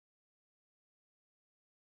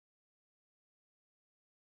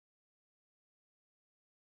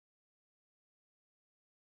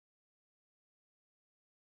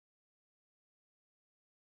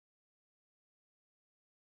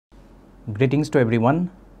Greetings to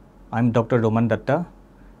everyone. I'm Dr. Dutta.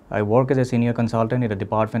 I work as a senior consultant in the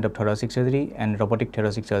Department of Thoracic Surgery and Robotic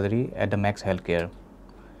Thoracic Surgery at the Max Healthcare.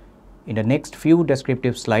 In the next few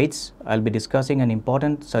descriptive slides, I'll be discussing an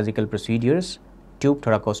important surgical procedures, tube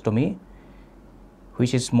thoracostomy,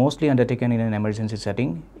 which is mostly undertaken in an emergency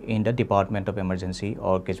setting in the Department of Emergency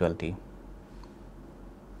or Casualty.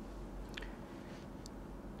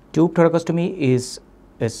 Tube thoracostomy is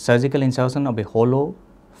a surgical insertion of a hollow,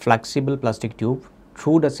 flexible plastic tube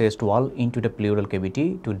through the chest wall into the pleural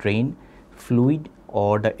cavity to drain fluid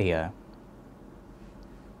or the air.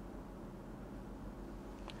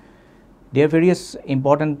 There are various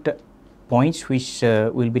important points which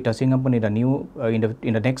we'll be touching upon in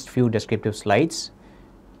the next few descriptive slides.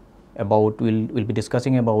 We'll be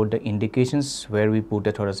discussing about the indications where we put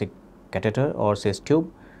a thoracic catheter or chest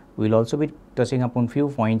tube. We'll also be touching upon few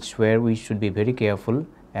points where we should be very careful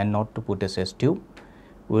and not to put a chest tube.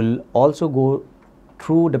 We'll also go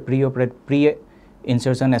through the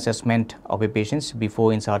pre-insertion assessment of a patient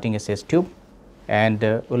before inserting a chest tube, and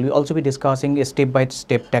we'll also be discussing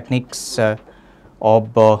step-by-step techniques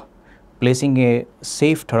of placing a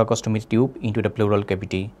safe thoracostomy tube into the pleural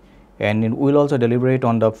cavity, and we'll also deliberate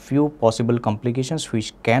on the few possible complications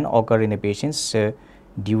which can occur in a patient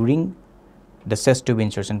during the chest tube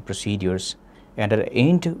insertion procedures. And at the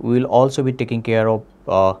end, we will also be taking care of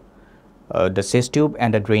the chest tube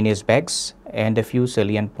and the drainage bags and a few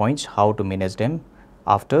salient points how to manage them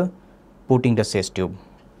after putting the chest tube.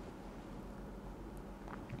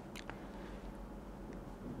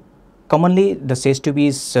 Commonly, the chest tube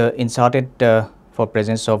is inserted for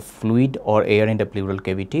presence of fluid or air in the pleural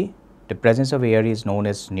cavity. The presence of air is known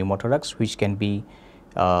as pneumothorax, which can be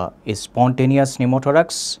a spontaneous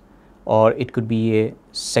pneumothorax, or it could be a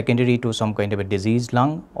secondary to some kind of a diseased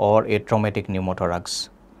lung or a traumatic pneumothorax.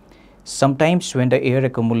 Sometimes when the air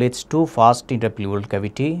accumulates too fast in the pleural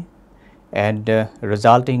cavity and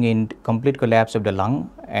resulting in complete collapse of the lung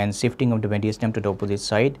and shifting of the mediastinum to the opposite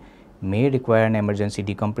side may require an emergency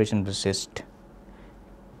decompression of the chest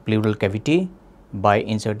pleural cavity by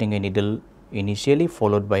inserting a needle initially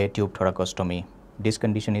followed by a tube thoracostomy. This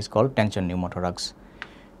condition is called tension pneumothorax.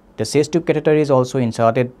 The chest tube catheter is also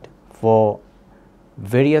inserted for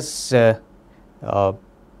various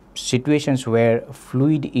situations where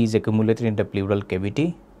fluid is accumulated in the pleural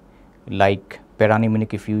cavity, like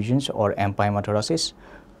pneumothorax effusions or Empyema thoracis,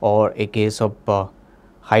 or a case of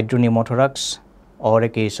hydropneumothorax, or a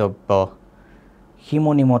case of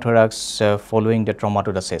hemopneumothorax following the trauma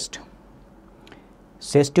to the chest.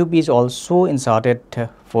 Chest tube is also inserted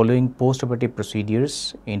following postoperative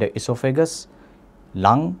procedures in the esophagus,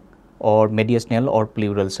 lung, or mediastinal or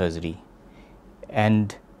pleural surgery,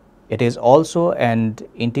 and it is also an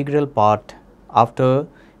integral part after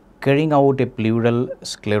carrying out a pleural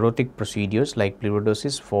sclerotic procedures like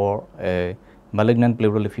pleurodosis for malignant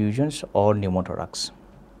pleural effusions or pneumothorax.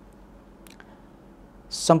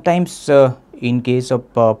 Sometimes in case of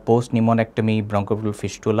post-pneumonectomy bronchopleural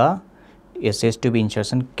fistula, a chest tube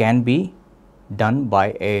insertion can be done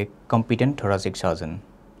by a competent thoracic surgeon.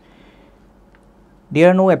 There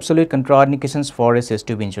are no absolute contraindications for a chest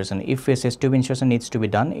tube insertion. If a chest tube insertion needs to be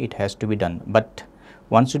done, it has to be done. But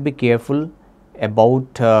one should be careful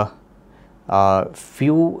about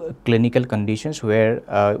few clinical conditions where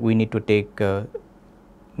we need to take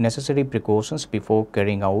necessary precautions before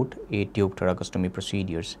carrying out a tube thoracostomy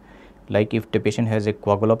procedures. Like if the patient has a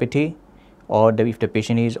coagulopathy, or if the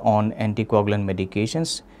patient is on anticoagulant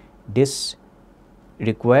medications, this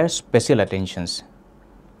requires special attentions.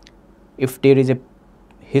 If there is a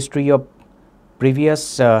history of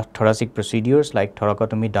previous thoracic procedures like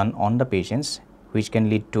thoracotomy done on the patients, which can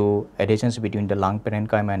lead to adhesions between the lung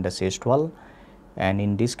parenchyma and the chest wall, and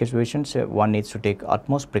in these situations one needs to take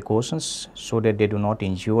utmost precautions so that they do not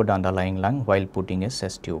injure the underlying lung while putting a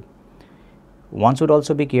chest tube. One should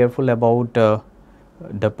also be careful about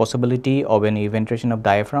the possibility of an eventration of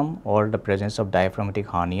diaphragm or the presence of diaphragmatic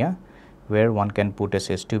hernia, where one can put a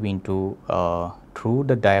chest tube into through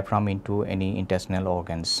the diaphragm into any intestinal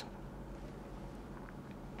organs.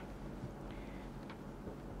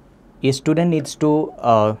 A student needs to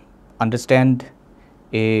understand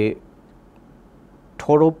a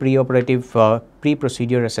thorough preoperative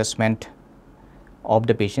pre-procedure assessment of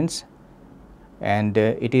the patients, and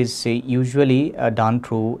it is usually done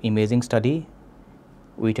through imaging study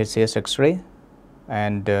with a chest X-ray,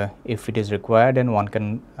 and if it is required, then one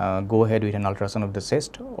can go ahead with an ultrasound of the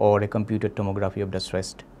chest or a computed tomography of the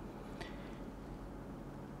chest.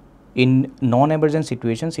 In non-emergent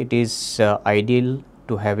situations, it is ideal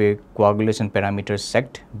to have a coagulation parameters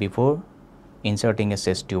checked before inserting a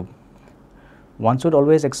chest tube. One should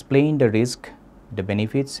always explain the risk, the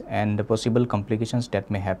benefits and the possible complications that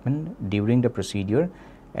may happen during the procedure,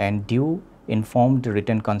 and due informed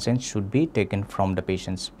written consent should be taken from the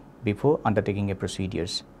patients before undertaking a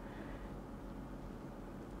procedures.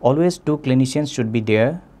 Always two clinicians should be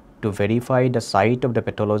there to verify the site of the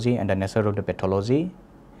pathology and the nature of the pathology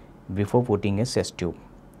before putting a chest tube.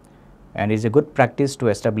 And it is a good practice to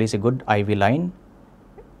establish a good IV line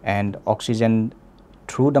and oxygen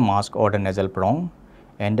through the mask or the nasal prong,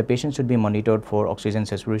 and the patient should be monitored for oxygen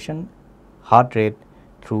saturation, heart rate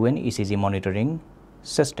through an ECG monitoring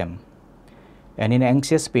system. And in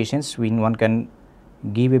anxious patients, one can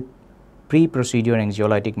give a pre-procedure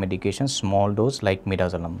anxiolytic medication, small dose like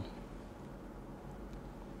midazolam.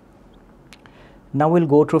 Now we will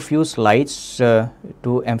go through few slides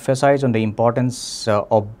to emphasize on the importance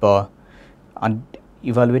of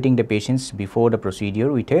evaluating the patients before the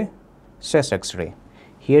procedure with a chest X-ray.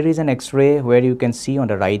 Here is an X-ray where you can see on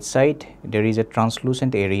the right side there is a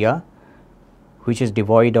translucent area which is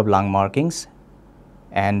devoid of lung markings,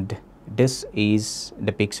 and this is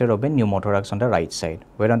the picture of a pneumothorax on the right side,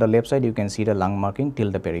 where on the left side you can see the lung marking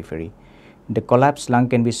till the periphery. The collapsed lung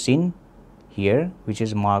can be seen here, which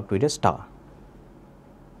is marked with a star.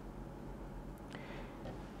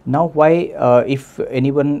 Now, why if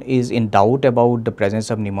anyone is in doubt about the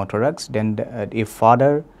presence of pneumothorax, then a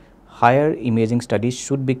further higher imaging studies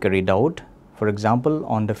should be carried out. For example,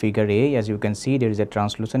 on the figure A, as you can see, there is a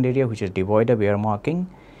translucent area which is devoid of air marking,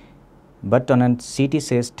 but on a CT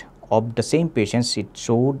chest of the same patients, it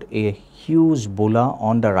showed a huge bulla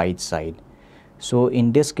on the right side. So,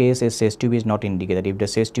 in this case, a chest tube is not indicated. If the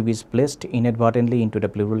chest tube is placed inadvertently into the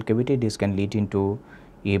pleural cavity, this can lead into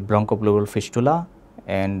a bronchopleural fistula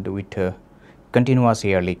and with a continuous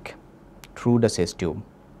air leak through the chest tube.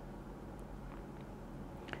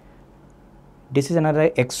 This is another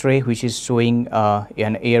X-ray which is showing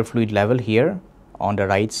an air fluid level here on the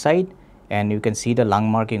right side, and you can see the lung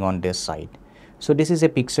marking on this side. So, this is a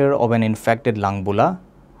picture of an infected lung bulla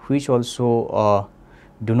which also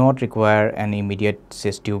do not require an immediate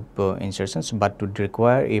chest tube insertions, but would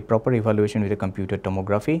require a proper evaluation with a computer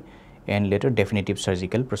tomography and later definitive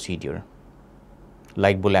surgical procedure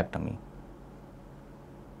like bullectomy.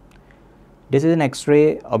 This is an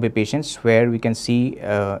X-ray of a patient where we can see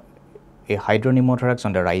a hydropneumothorax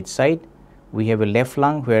on the right side. We have a left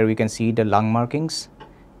lung where we can see the lung markings.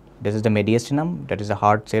 This is the mediastinum, that is a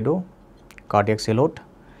heart shadow, cardiac celote,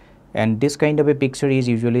 and this kind of a picture is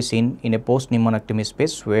usually seen in a post-pneumonectomy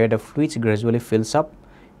space where the fluids gradually fills up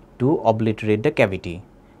to obliterate the cavity,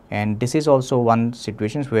 and this is also one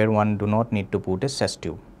situation where one do not need to put a chest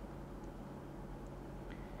tube.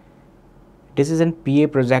 This is an PA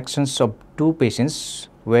projections of two patients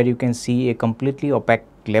where you can see a completely opaque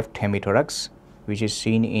left hemithorax which is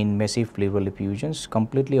seen in massive pleural effusions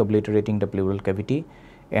completely obliterating the pleural cavity,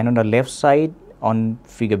 and on the left side on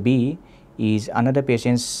figure B is another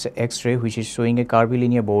patient's X-ray which is showing a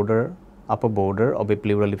curvilinear border, upper border of a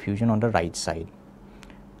pleural effusion on the right side.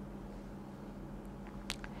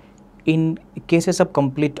 In cases of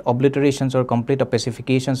complete obliterations or complete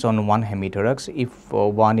opacifications on one hemithorax, if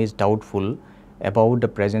one is doubtful about the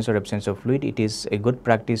presence or absence of fluid, it is a good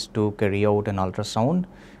practice to carry out an ultrasound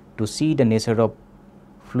to see the nature of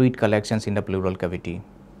fluid collections in the pleural cavity.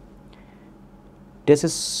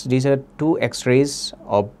 These are two X-rays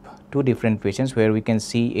of two different patients where we can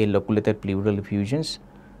see a loculated pleural effusions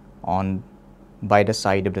on by the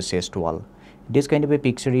side of the chest wall. This kind of a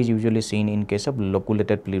picture is usually seen in case of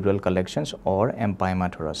loculated pleural collections or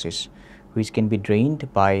empyema thoracis, which can be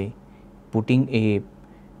drained by putting a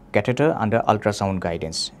catheter under ultrasound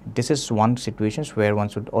guidance. This is one situation where one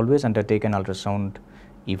should always undertake an ultrasound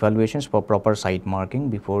evaluations for proper site marking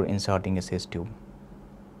before inserting a chest tube.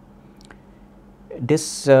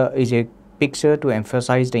 This is a picture to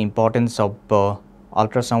emphasize the importance of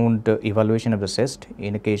ultrasound evaluation of the chest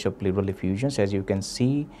in the case of pleural effusions. As you can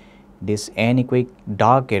see, this anechoic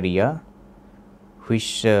dark area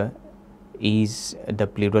which is the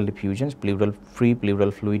pleural effusions, free pleural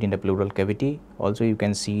fluid in the pleural cavity. Also you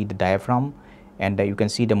can see the diaphragm, and you can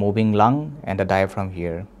see the moving lung and the diaphragm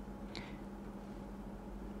here.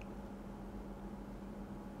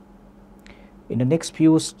 In the next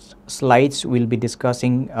few slides, we will be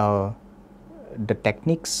discussing the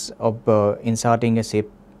techniques of inserting a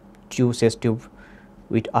chest tube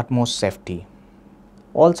with utmost safety.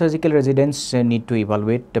 All surgical residents need to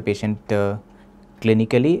evaluate the patient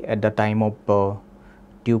clinically at the time of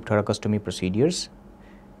tube thoracostomy procedures.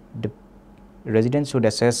 The residents should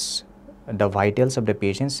assess the vitals of the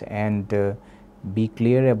patients and be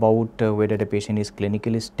clear about whether the patient is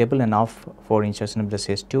clinically stable enough for insertion of the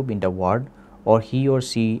chest tube in the ward or he or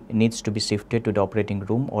she needs to be shifted to the operating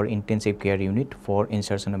room or intensive care unit for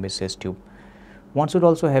insertion of a chest tube. One should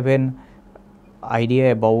also have an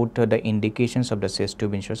idea about the indications of the chest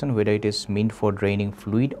tube insertion, whether it is meant for draining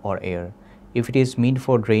fluid or air. If it is meant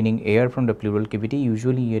for draining air from the pleural cavity,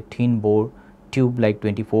 usually a thin bore tube like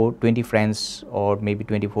 20 French or maybe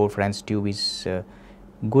 24 French tube is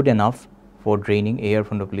good enough for draining air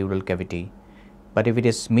from the pleural cavity. But if it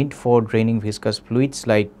is meant for draining viscous fluids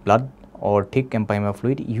like blood or thick empyema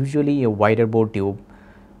fluid, usually a wider bore tube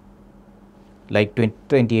like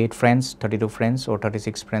 28 French, 32 French or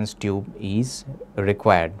 36 French tube is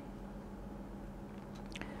required.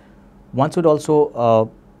 One should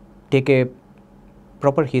also take a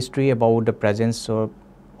proper history about the presence of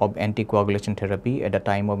anticoagulation therapy at the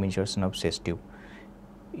time of insertion of chest tube.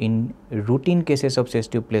 In routine cases of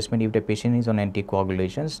chest tube placement, if the patient is on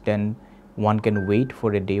anticoagulations, then one can wait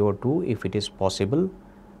for a day or two if it is possible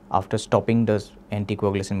after stopping the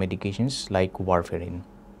anticoagulation medications like warfarin.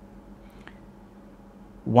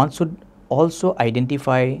 One should also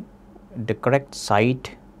identify the correct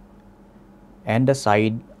site and the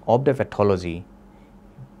site of the pathology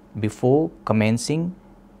before commencing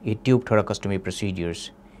a tube thoracostomy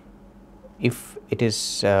procedures. If it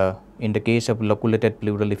is in the case of loculated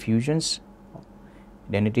pleural effusions,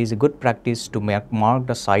 then it is a good practice to mark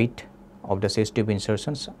the site of the chest tube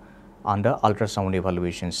insertions under ultrasound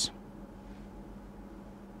evaluations.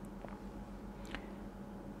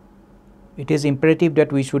 It is imperative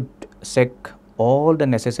that we should check all the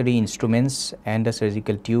necessary instruments and the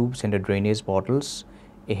surgical tubes and the drainage bottles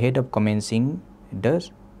ahead of commencing the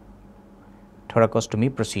thoracostomy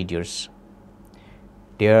procedures.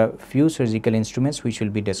 There are few surgical instruments which will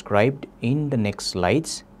be described in the next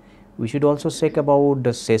slides. We should also check about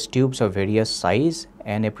the chest tubes of various size,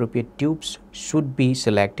 and appropriate tubes should be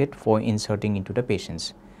selected for inserting into the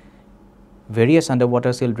patients. Various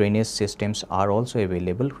underwater cell drainage systems are also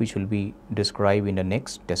available, which will be described in the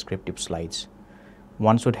next descriptive slides.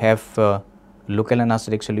 One should have local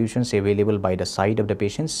anesthetic solutions available by the side of the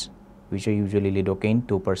patients, which are usually lidocaine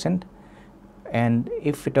 2%, and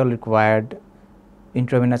if at all required,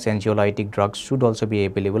 intravenous anxiolytic drugs should also be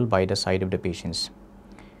available by the side of the patients.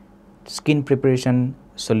 Skin preparation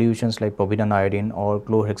solutions like povidone iodine or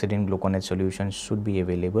chlorhexidine gluconate solutions should be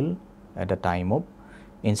available at the time of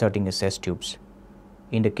inserting the chest tubes.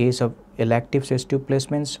 In the case of elective chest tube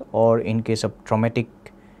placements or in case of traumatic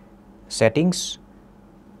settings,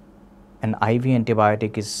 an IV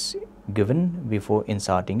antibiotic is given before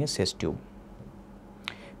inserting a chest tube.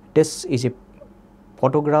 This is a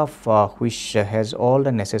photograph which has all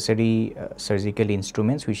the necessary surgical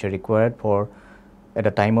instruments which are required for at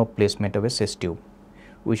the time of placement of a chest tube.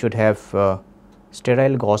 We should have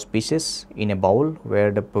sterile gauze pieces in a bowl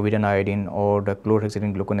where the povidone iodine or the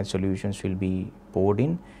chlorhexidine gluconate solutions will be poured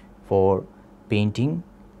in for painting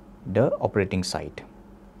the operating site.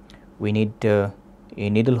 We need a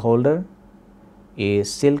needle holder, a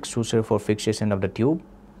silk suture for fixation of the tube.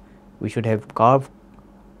 We should have carved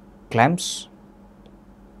clamps,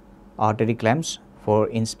 artery clamps for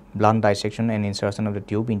blunt dissection and insertion of the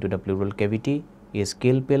tube into the pleural cavity. A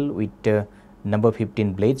scalpel with number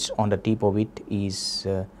 15 blades on the tip of it is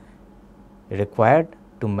required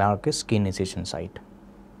to mark a skin incision site.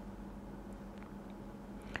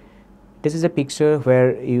 This is a picture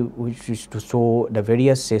where which is to show the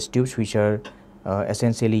various chest tubes which are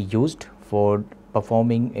essentially used for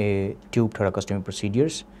performing a tube thoracostomy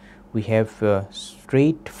procedures. We have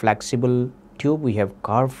straight flexible tube, we have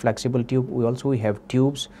carved flexible tube, we have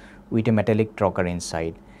tubes with a metallic trocar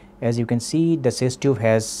inside. As you can see, the chest tube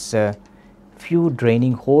has few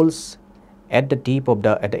draining holes at the tip of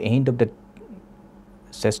at the end of the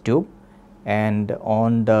chest tube, and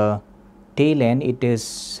on the tail end it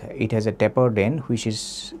has a tapered end which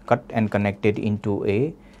is cut and connected into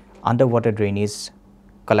a underwater drainage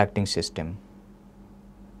collecting system.